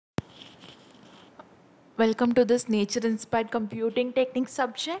Welcome to this nature inspired computing techniques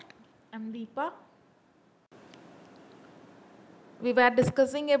subject. I'm Deepa. We were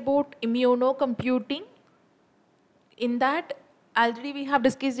discussing about immunocomputing. In that, already we have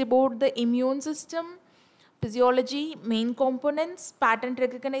discussed about the immune system, physiology, main components, pattern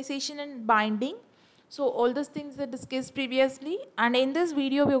recognition and binding. So all these things are discussed previously, and in this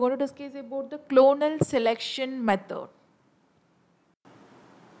video we are going to discuss about the clonal selection method.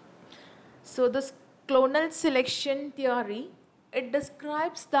 So this clonal selection theory, it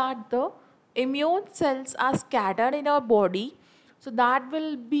describes that the immune cells are scattered in our body, so that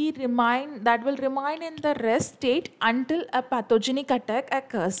will remain in the rest state until a pathogenic attack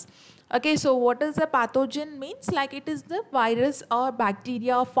occurs. Okay, so what is a pathogen means? Like it is the virus or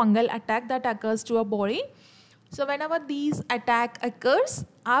bacteria or fungal attack that occurs to our body. So whenever these attack occurs,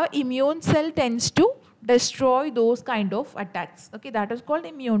 our immune cell tends to destroy those kind of attacks. Okay, that is called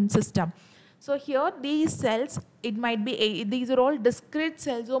immune system. So here these cells, these are all discrete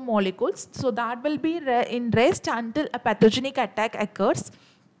cells or molecules. So that will be in rest until a pathogenic attack occurs.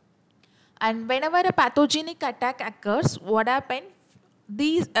 And whenever a pathogenic attack occurs, what happens?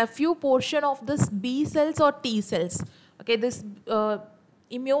 A few portion of this B cells or T cells, okay, this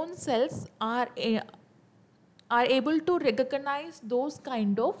immune cells are able to recognize those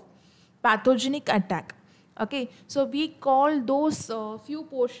kind of pathogenic attack. Okay, so we call those few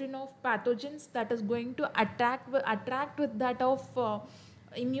portion of pathogens that is going to attract with that of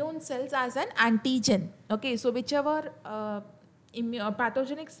immune cells as an antigen. Okay, so whichever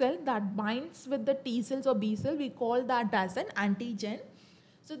pathogenic cell that binds with the T cells or B cell, we call that as an antigen.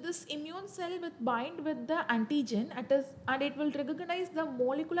 So this immune cell will bind with the antigen and it will recognize the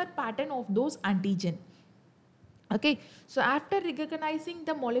molecular pattern of those antigen. Okay, so after recognizing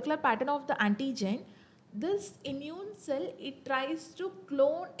the molecular pattern of the antigen, this immune cell, it tries to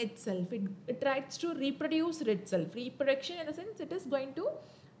clone itself. It tries to reproduce itself. Reproduction, in a sense, it is going to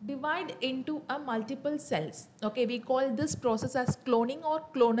divide into a multiple cells. Okay, we call this process as cloning or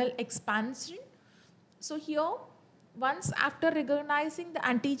clonal expansion. So here, once after recognizing the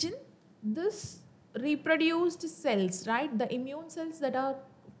antigen, this reproduced cells, right, the immune cells that are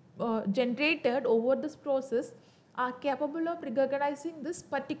generated over this process are capable of recognizing this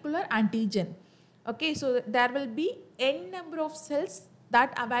particular antigen. Okay, so there will be n number of cells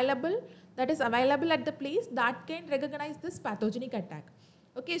that is available at the place that can recognize this pathogenic attack.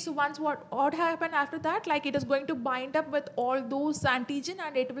 Okay, so once what happen after that, like it is going to bind up with all those antigen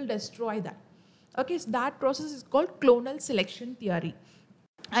and it will destroy that. Okay, so that process is called clonal selection theory.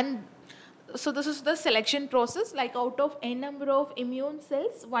 And so this is the selection process, like out of n number of immune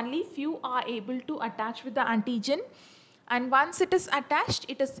cells, only few are able to attach with the antigen, and once it is attached,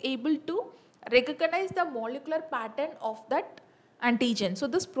 it is able to recognize the molecular pattern of that antigen. So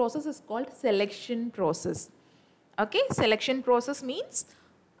this process is called selection process. Okay, selection process means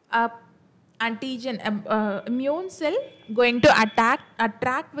immune cell going to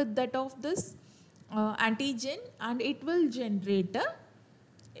attract with that of this antigen, and it will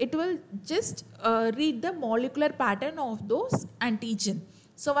just read the molecular pattern of those antigen.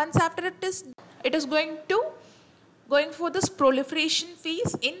 So once after it is going for this proliferation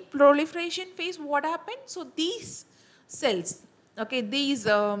phase. In proliferation phase, what happens? So these cells, okay, these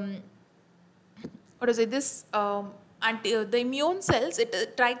the immune cells,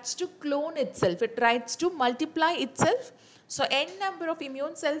 it tries to clone itself, it tries to multiply itself. So n number of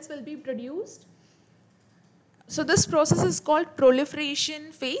immune cells will be produced. So this process is called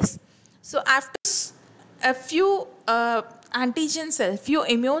proliferation phase. So after a few antigen cell, few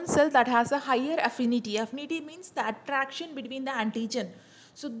immune cell that has a higher affinity. Affinity means the attraction between the antigen.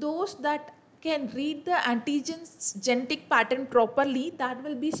 So those that can read the antigen's genetic pattern properly, that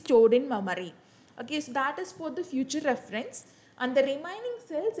will be stored in memory. Okay, so that is for the future reference. And the remaining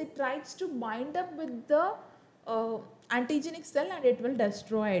cells, it tries to bind up with the antigenic cell and it will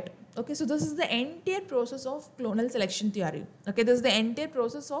destroy it. Okay, so this is the entire process of clonal selection theory. Okay, this is the entire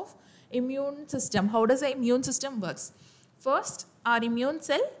process of immune system. How does the immune system works? First, our immune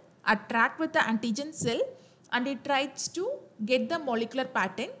cell attract with the antigen cell and it tries to get the molecular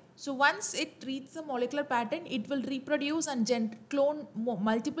pattern. So once it reads the molecular pattern, it will reproduce and clone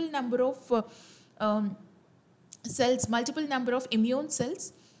multiple number of cells, multiple number of immune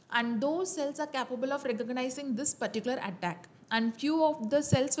cells, and those cells are capable of recognizing this particular attack. And few of the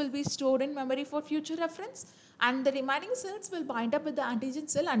cells will be stored in memory for future reference, and the remaining cells will bind up with the antigen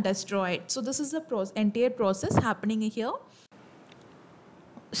cell and destroy it. So this is the entire process happening here.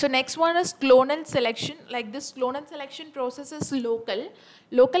 So next one is clonal selection. Like this clonal selection process is local.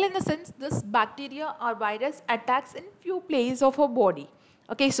 Local in the sense this bacteria or virus attacks in few places of our body.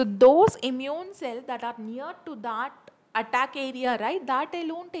 Okay, so those immune cells that are near to that attack area, right, that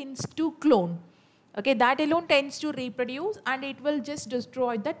alone tends to clone. Okay, that alone tends to reproduce and it will just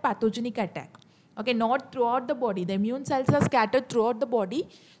destroy that pathogenic attack. Okay, not throughout the body. The immune cells are scattered throughout the body.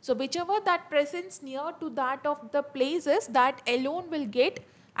 So whichever that presence near to that of the places, that alone will get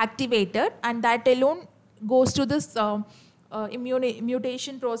activated and that alone goes to this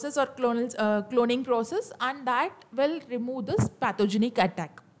mutation process or cloning process, and that will remove this pathogenic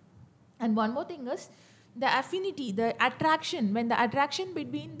attack. And one more thing is the affinity, the attraction, when the attraction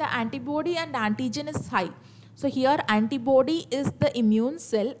between the antibody and antigen is high. So here antibody is the immune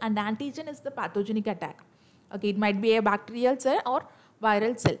cell and antigen is the pathogenic attack. Okay, it might be a bacterial cell or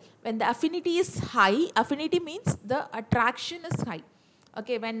viral cell. When the affinity is high, affinity means the attraction is high.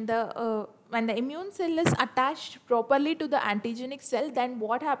 Okay, when the immune cell is attached properly to the antigenic cell, then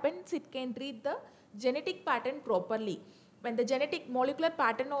what happens? It can read the genetic pattern properly. When the genetic molecular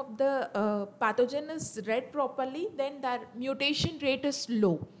pattern of the pathogen is read properly, then the mutation rate is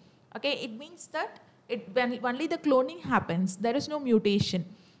low. Okay, it means that when only the cloning happens, there is no mutation.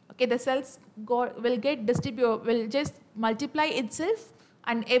 Okay, the cells will get distributed, will just multiply itself,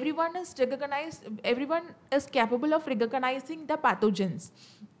 and everyone is capable of recognizing the pathogens.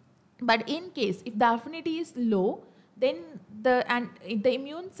 But in case if the affinity is low, then the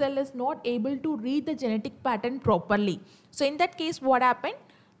immune cell is not able to read the genetic pattern properly. So in that case, what happened?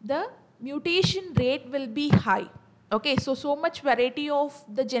 The mutation rate will be high. Okay, so much variety of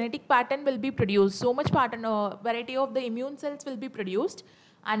the genetic pattern will be produced, so much variety of the immune cells will be produced,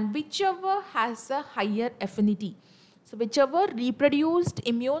 and whichever has a higher affinity. So whichever reproduced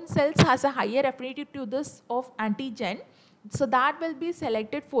immune cells has a higher affinity to this of antigen, so that will be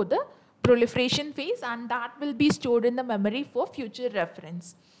selected for the proliferation phase and that will be stored in the memory for future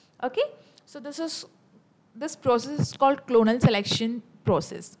reference. Okay, so this process is called clonal selection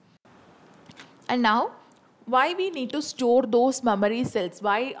process. And now, why we need to store those memory cells?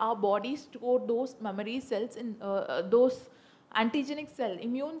 Why our body store those memory cells in those antigenic cell,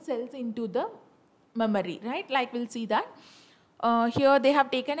 immune cells into the memory, right? Like we'll see that. Here they have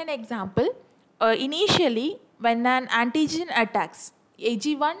taken an example. Initially, when an antigen attacks,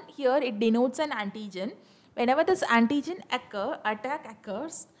 AG1 here it denotes an antigen. Whenever this antigen attack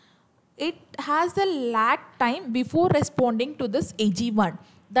occurs, it has a lag time before responding to this AG1.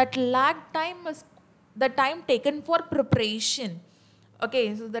 That lag time is the time taken for preparation.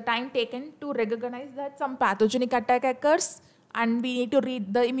 Okay, so the time taken to recognize that some pathogenic attack occurs and we need to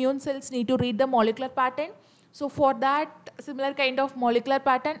read, the immune cells need to read the molecular pattern. So for that similar kind of molecular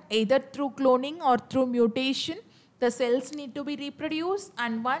pattern, either through cloning or through mutation, the cells need to be reproduced,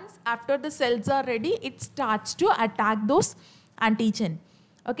 and once after the cells are ready, it starts to attack those antigen.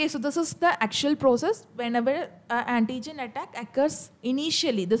 Okay, so this is the actual process. Whenever antigen attack occurs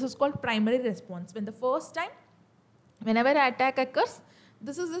initially, this is called primary response. When the first time, whenever attack occurs,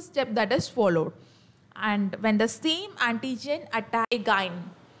 this is the step that is followed. And when the same antigen attack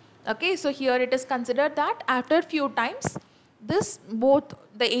again, okay, so here it is considered that after few times, this both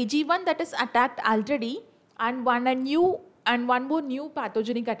the AG1 that is attacked already and one more new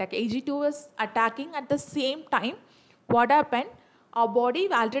pathogenic attack, AG2 is attacking at the same time. What happened? Our body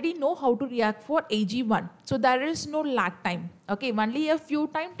already know how to react for AG1. So there is no lag time. Okay, only a few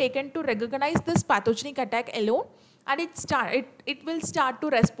time taken to recognize this pathogenic attack alone, and it will start to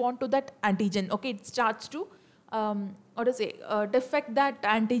respond to that antigen. Okay, it starts to defect that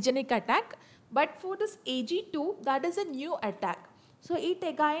antigenic attack. But for this AG2, that is a new attack. So it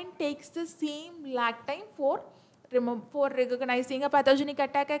again takes the same lag time for recognizing a pathogenic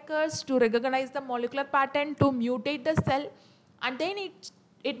attack occurs, to recognize the molecular pattern, to mutate the cell, and then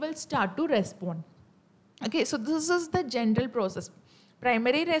it will start to respond. Okay, so this is the general process.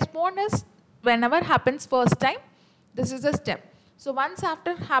 Primary response is whenever happens first time, this is the step. So once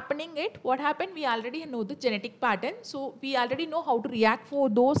after happening it, what happened? We already know the genetic pattern. So we already know how to react for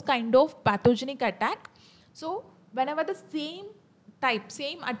those kind of pathogenic attack. So whenever the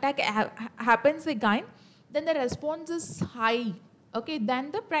same attack happens again, then the response is high, okay,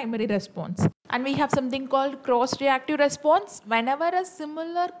 than the primary response. And we have something called cross-reactive response. Whenever a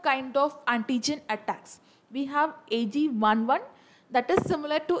similar kind of antigen attacks, we have AG11 that is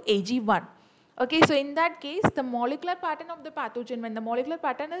similar to AG1. Okay, so in that case, the molecular pattern of the pathogen, when the molecular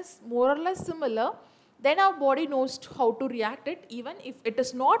pattern is more or less similar, then our body knows how to react it, even if it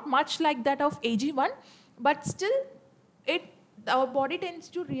is not much like that of AG1, but still our body tends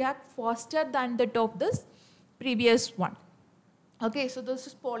to react faster than that of this previous one. Okay, so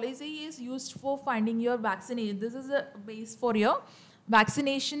this policy is used for finding your vaccination. This is a base for your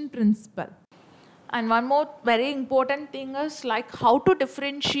vaccination principle. And one more very important thing is like how to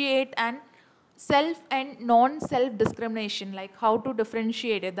differentiate and self and non-self discrimination, like how to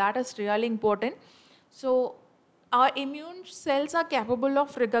differentiate it. That is really important. So our immune cells are capable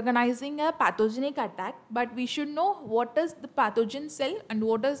of recognizing a pathogenic attack, but we should know what is the pathogen cell and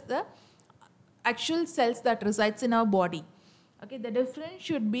what is the actual cells that resides in our body. Okay, the difference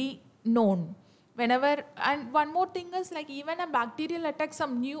should be known whenever. And one more thing is like even a bacterial attack,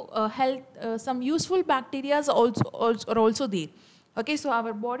 some new some useful bacteria are also there. Okay, so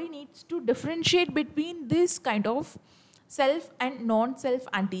our body needs to differentiate between this kind of self and non-self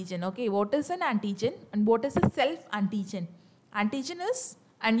antigen. Okay, what is an antigen and what is a self antigen? Antigen is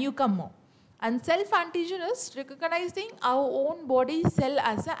a newcomer, and self antigen is recognizing our own body cell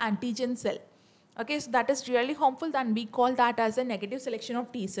as an antigen cell. Okay, so that is really harmful, and we call that as a negative selection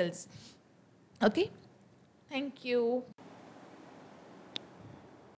of T cells. Okay, thank you.